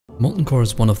Molten Core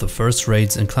is one of the first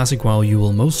raids in Classic WoW you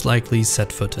will most likely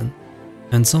set foot in,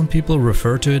 and some people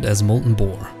refer to it as Molten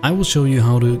Boar. I will show you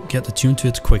how to get attuned to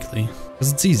it quickly,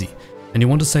 because it's easy, and you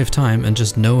want to save time and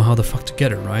just know how the fuck to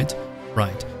get it, right?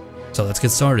 Right, so let's get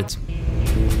started.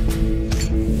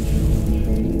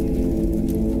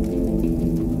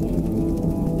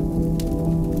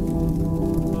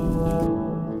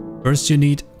 First you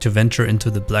need to venture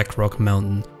into the Blackrock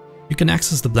Mountain. You can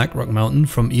access the Blackrock Mountain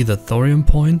from either Thorium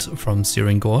Point from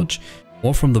Searing Gorge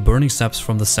or from the Burning Steppes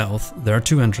from the south. There are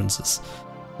two entrances.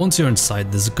 Once you're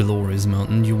inside this glorious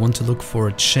mountain, you want to look for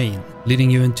a chain leading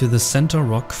you into the center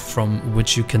rock, from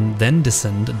which you can then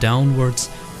descend downwards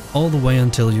all the way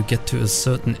until you get to a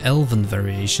certain elven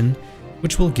variation,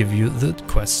 which will give you the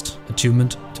quest,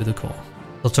 Attunement to the Core.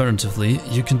 Alternatively,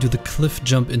 you can do the cliff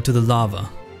jump into the lava.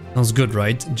 Sounds good,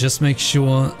 right? Just make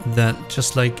sure that,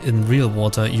 just like in real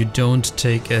water, you don't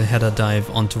take a header dive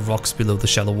onto rocks below the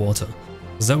shallow water,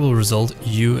 because that will result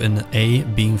you in A,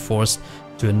 being forced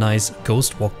to a nice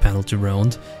ghost walk penalty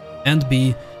round, and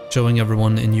B, showing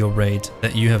everyone in your raid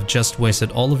that you have just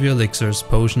wasted all of your elixirs,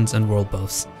 potions and world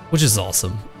buffs, which is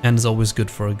awesome, and is always good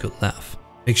for a good laugh.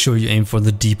 Make sure you aim for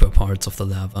the deeper parts of the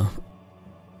lava.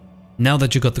 Now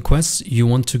that you got the quests, you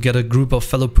want to get a group of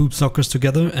fellow poop suckers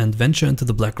together and venture into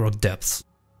the Blackrock depths.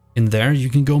 In there you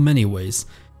can go many ways,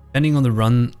 depending on the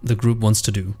run the group wants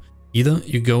to do. Either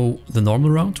you go the normal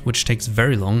route, which takes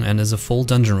very long and is a full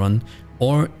dungeon run,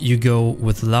 or you go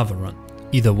with the lava run.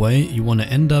 Either way, you want to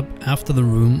end up after the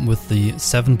room with the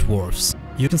 7 dwarfs.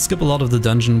 You can skip a lot of the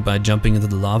dungeon by jumping into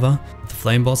the lava. The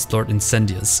flame boss, Lord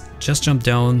Incendius. Just jump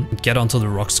down and get onto the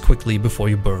rocks quickly before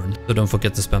you burn, so don't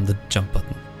forget to spam the jump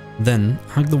button. Then,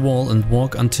 hug the wall and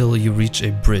walk until you reach a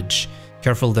bridge.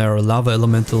 Careful, there are lava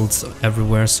elementals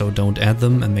everywhere, so don't add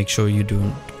them, and make sure you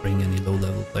don't bring any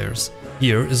low-level players.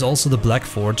 Here is also the Black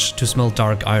Forge to smelt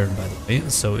dark iron, by the way,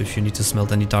 so if you need to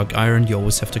smelt any dark iron, you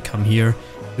always have to come here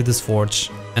to this forge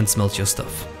and smelt your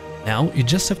stuff. Now, you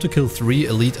just have to kill 3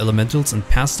 elite elementals and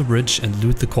pass the bridge and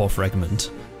loot the core fragment.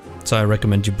 So I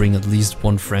recommend you bring at least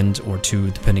 1 friend or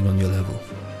 2, depending on your level.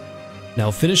 Now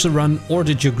finish the run or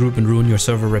ditch your group and ruin your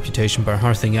server reputation by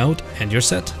hearthing out, and you're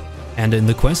set. Hand in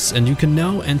the quests and you can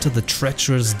now enter the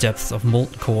treacherous depths of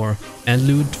Molten Core and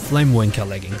loot Flamewinker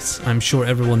leggings. I'm sure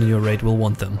everyone in your raid will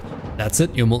want them. That's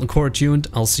it, you're Molten Core attuned.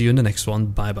 I'll see you in the next one.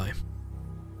 Bye bye.